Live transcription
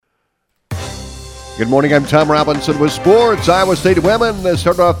Good morning, I'm Tom Robinson with sports. Iowa State women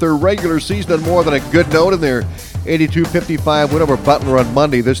started off their regular season on more than a good note in their 82-55 win over Butler on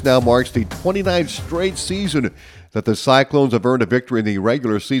Monday. This now marks the 29th straight season that the Cyclones have earned a victory in the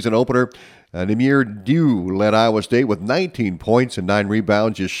regular season opener. Namir Dew led Iowa State with 19 points and 9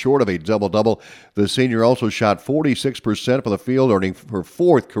 rebounds, just short of a double-double. The senior also shot 46% from the field, earning her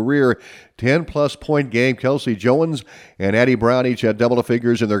fourth career 10-plus point game. Kelsey Jones and Addie Brown each had double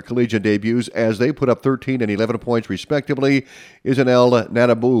figures in their collegiate debuts as they put up 13 and 11 points respectively. Isanel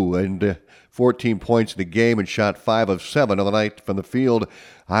Nanabu and 14 points in the game and shot 5 of 7 on the night from the field.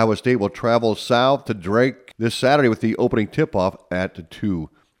 Iowa State will travel south to Drake this Saturday with the opening tip-off at 2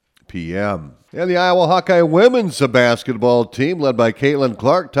 p.m. And the Iowa Hawkeye women's basketball team, led by Caitlin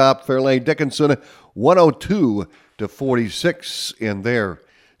Clark, topped Fairlane Dickinson 102-46 in their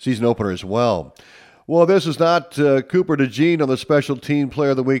season opener as well. Well, this is not Cooper DeJean on the Special Team Player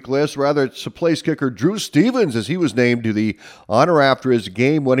of the Week list. Rather, it's place kicker Drew Stevens, as he was named to the honor after his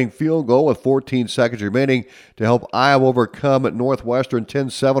game-winning field goal with 14 seconds remaining to help Iowa overcome Northwestern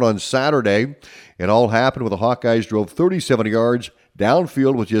 10-7 on Saturday. It all happened when the Hawkeyes drove 37 yards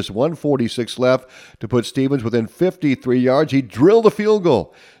downfield with just 1:46 left to put Stevens within 53 yards. He drilled the field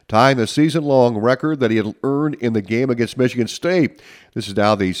goal, tying the season-long record that he had earned in the game against Michigan State. This is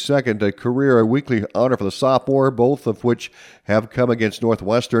now the second career weekly honor for the sophomore, both of which have come against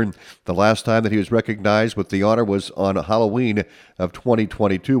Northwestern. The last time that he was recognized with the honor was on Halloween of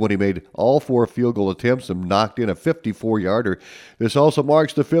 2022 when he made all 4 field goal attempts and knocked in a 54-yarder. This also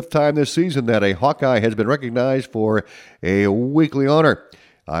marks the 5th time this season that a Hawkeye has been recognized for a weekly honor.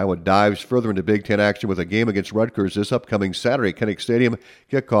 Iowa dives further into Big Ten action with a game against Rutgers this upcoming Saturday at Kinnick Stadium.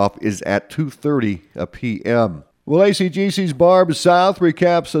 Kickoff is at 2:30 p.m. Well, ACGC's Barb South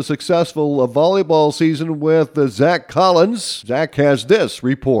recaps a successful volleyball season with Zach Collins. Zach has this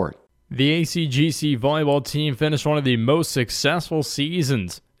report. The ACGC volleyball team finished one of the most successful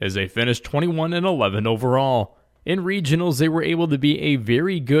seasons as they finished 21-11 overall. In regionals, they were able to be a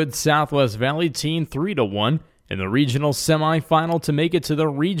very good Southwest Valley team 3-1 in the regional semifinal to make it to the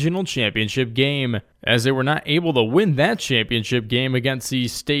regional championship game. As they were not able to win that championship game against the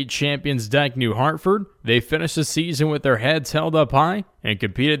state champions Dyke New Hartford, they finished the season with their heads held up high and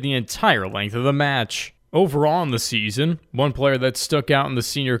competed the entire length of the match. Overall in the season, one player that stuck out in the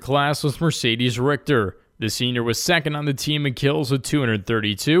senior class was Mercedes Richter. The senior was second on the team in kills with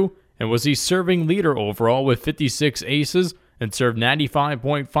 232 and was the serving leader overall with 56 aces and served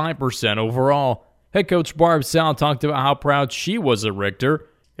 95.5% overall. Head coach Barb South talked about how proud she was of Richter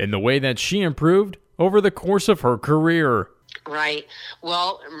and the way that she improved over the course of her career. Right.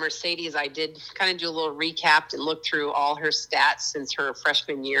 Well, Mercedes, I did kind of do a little recap and look through all her stats since her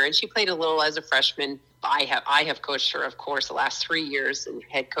freshman year, and she played a little as a freshman. I have coached her, of course, the last 3 years and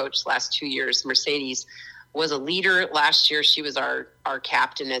head coach the last 2 years. Mercedes was a leader last year. She was our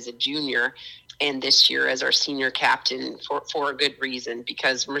captain as a junior, and this year as our senior captain for a good reason,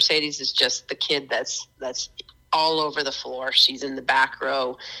 because Mercedes is just the kid that's all over the floor. She's in the back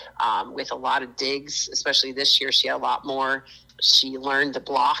row with a lot of digs, especially this year. She had a lot more. She learned to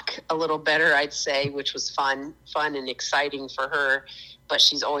block a little better, I'd say, which was fun and exciting for her. But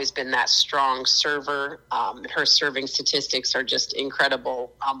she's always been that strong server. Her serving statistics are just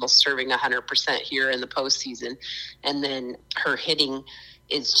incredible, almost serving 100% here in the postseason. And then her hitting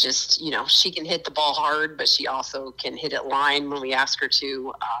is just, she can hit the ball hard, but she also can hit it line when we ask her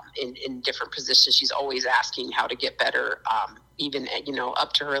to in different positions. She's always asking how to get better, even,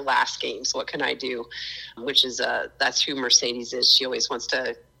 up to her last game. So what can I do? Which is, that's who Mercedes is. She always wants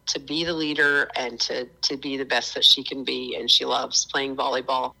to be the leader and to be the best that she can be. And she loves playing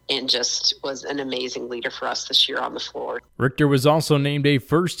volleyball and just was an amazing leader for us this year on the floor. Richter was also named a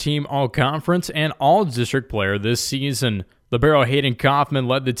first-team All-Conference and All-District player this season. Libero Hayden Kaufman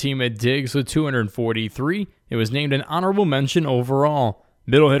led the team at digs with 243 and was named an honorable mention overall.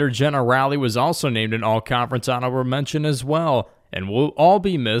 Middle hitter Jenna Rowley was also named an all-conference honorable mention as well and will all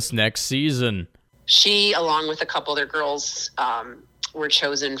be missed next season. She, along with a couple other girls, were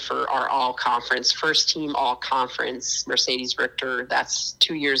chosen for our all-conference, first-team all-conference. Mercedes Richter, that's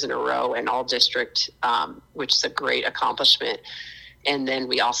 2 years in a row, and all-district, which is a great accomplishment. And then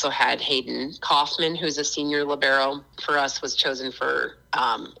we also had Hayden Kaufman, who's a senior libero for us, was chosen for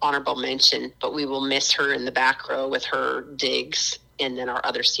honorable mention, but we will miss her in the back row with her digs. And then our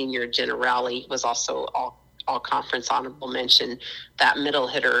other senior, Jenna Rowley, was also all conference honorable mention. That middle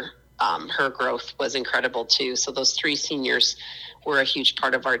hitter, her growth was incredible too. So those 3 seniors were a huge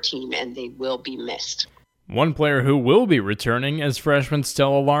part of our team, and they will be missed. One player who will be returning is freshman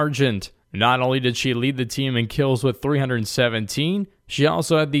Stella Largent. Not only did she lead the team in kills with 317, She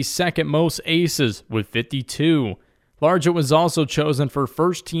also had the second most aces with 52. Largent was also chosen for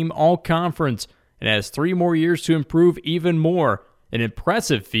first-team All-Conference and has 3 more years to improve even more, an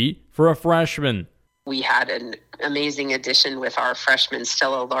impressive feat for a freshman. We had an amazing addition with our freshman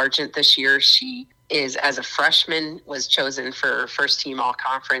Stella Largent this year. She is, as a freshman, was chosen for first-team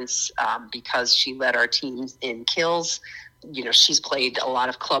All-Conference because she led our teams in kills. You know, she's played a lot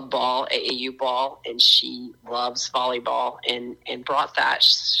of club ball, AAU ball, and she loves volleyball and brought that.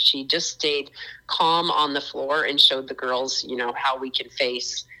 She just stayed calm on the floor and showed the girls, you know, how we can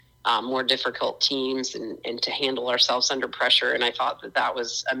face more difficult teams and to handle ourselves under pressure. And I thought that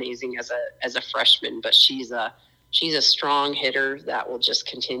was amazing as a freshman, but she's a strong hitter that will just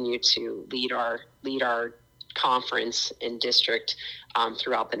continue to lead our conference and district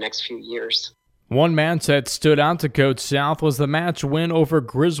throughout the next few years. One match that stood out to Coach South was the match win over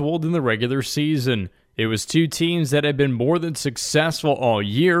Griswold in the regular season. It was 2 teams that had been more than successful all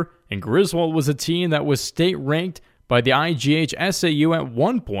year, and Griswold was a team that was state-ranked by the IGH SAU at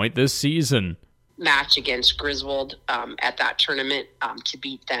one point this season. Match against Griswold at that tournament to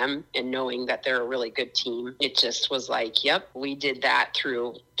beat them and knowing that they're a really good team. It just was like, yep, we did that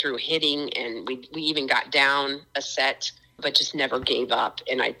through hitting, and we even got down a set but just never gave up.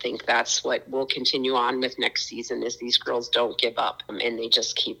 And I think that's what we'll continue on with next season is these girls don't give up and they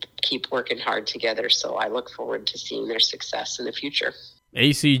just keep working hard together. So I look forward to seeing their success in the future.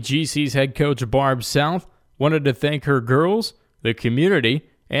 ACGC's head coach Barb South wanted to thank her girls, the community,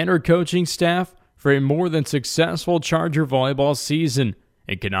 and her coaching staff for a more than successful Charger volleyball season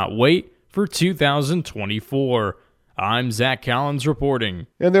and cannot wait for 2024. I'm Zach Collins reporting.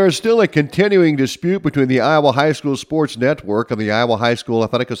 And there is still a continuing dispute between the Iowa High School Sports Network and the Iowa High School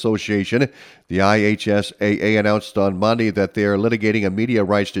Athletic Association. The IHSAA announced on Monday that they are litigating a media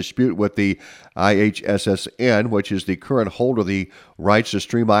rights dispute with the IHSSN, which is the current holder of the rights to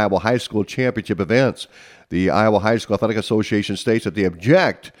stream Iowa High School championship events. The Iowa High School Athletic Association states that they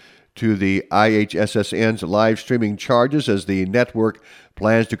object to the IHSSN's live streaming charges as the network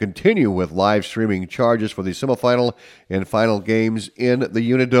plans to continue with live streaming charges for the semifinal and final games in the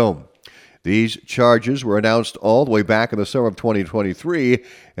Unidome. These charges were announced all the way back in the summer of 2023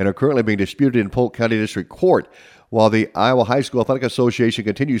 and are currently being disputed in Polk County District Court. While the Iowa High School Athletic Association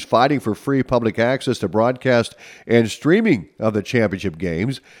continues fighting for free public access to broadcast and streaming of the championship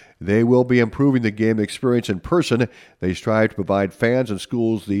games, they will be improving the game experience in person. They strive to provide fans and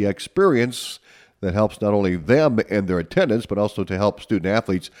schools the experience that helps not only them and their attendance, but also to help student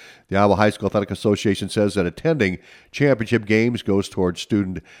athletes. The Iowa High School Athletic Association says that attending championship games goes towards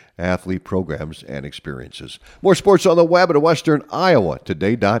student athlete programs and experiences. More sports on the web at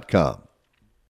WesternIowaToday.com.